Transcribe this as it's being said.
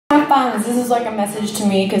fans, this is like a message to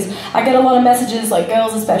me, because I get a lot of messages, like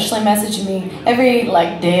girls especially messaging me every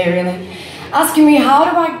day really, asking me how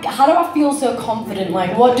do I feel so confident,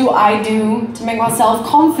 like what do I do to make myself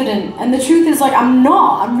confident? And the truth is, like, I'm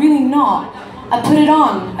really not. I put it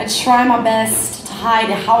on. I try my best to hide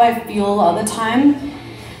how I feel all the time.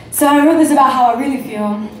 So I wrote this about how I really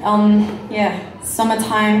feel. Yeah,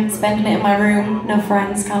 summertime, spending it in my room, no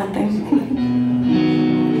friends kind of thing.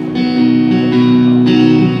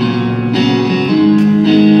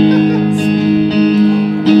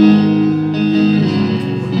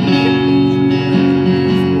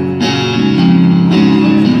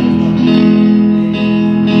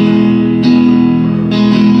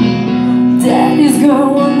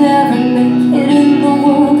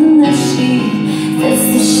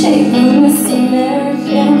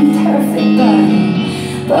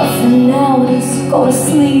 But for now, just go to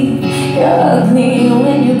sleep. You're ugly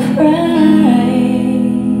when you cry.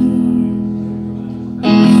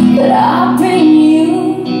 But I'll bring you,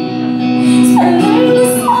 spending the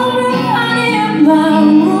summer night in my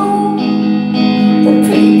room. The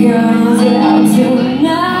pretty girls are out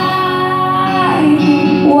tonight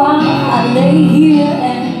while I lay here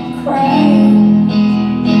and cry.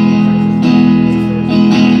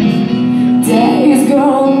 Daddy's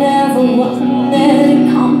girl never wanted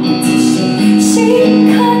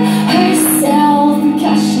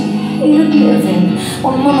living.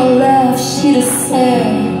 When mama left, she just said,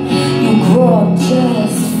 you grow up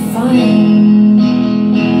just fine.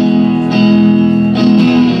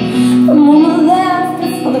 But mama left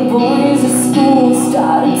before the boys at school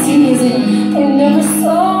started teasing. They never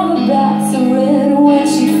saw the backs of red when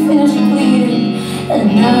she finished bleeding. And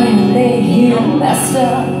now you lay here messed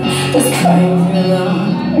up, just crying through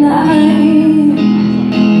the night.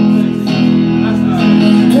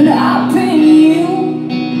 But I've been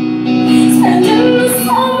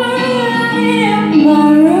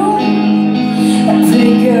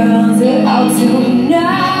out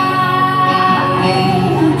tonight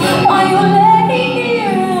while you lay here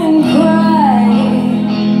and cry.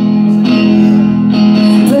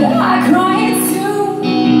 But I cry too,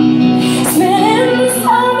 spending the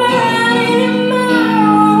summer out in my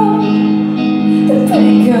room. The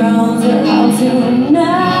pretty girls are out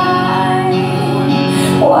tonight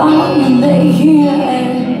while you lay here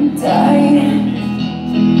and die.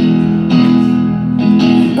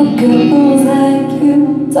 But girls like you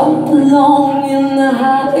don't belong in the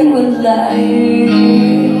Hollywood life.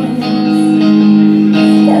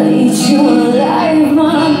 They'll eat you alive,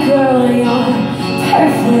 my girl. You're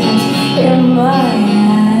perfect in my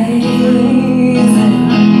eyes.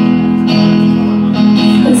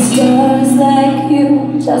 And stars like you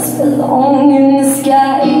just belong in the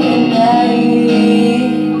sky at night.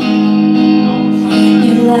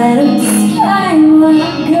 You light up the sky, my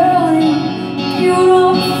girl, and you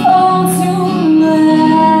don't fall tonight.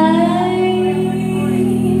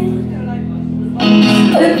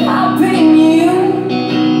 But I'll bring you,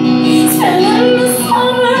 spending the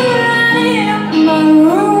summer right in my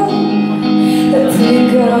room. The pretty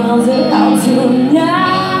girls are out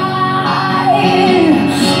tonight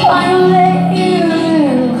while you lay here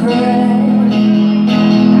and cry.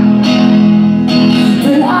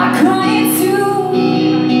 But I cry too,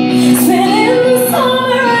 spending the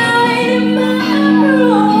summer right in my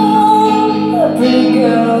room. The pretty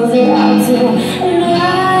girls are out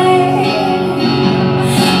tonight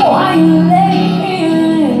while you lay here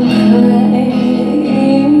and cry.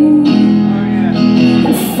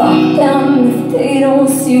 And fuck them if they don't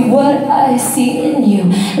see what I see in you.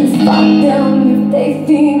 And fuck them if they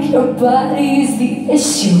think your body's the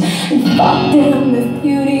issue. And fuck them if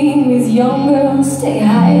beauty means young girls stay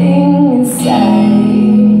hiding inside.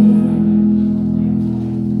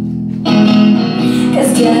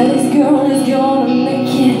 Cause daddy's girl is gonna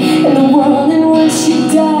make it in the world and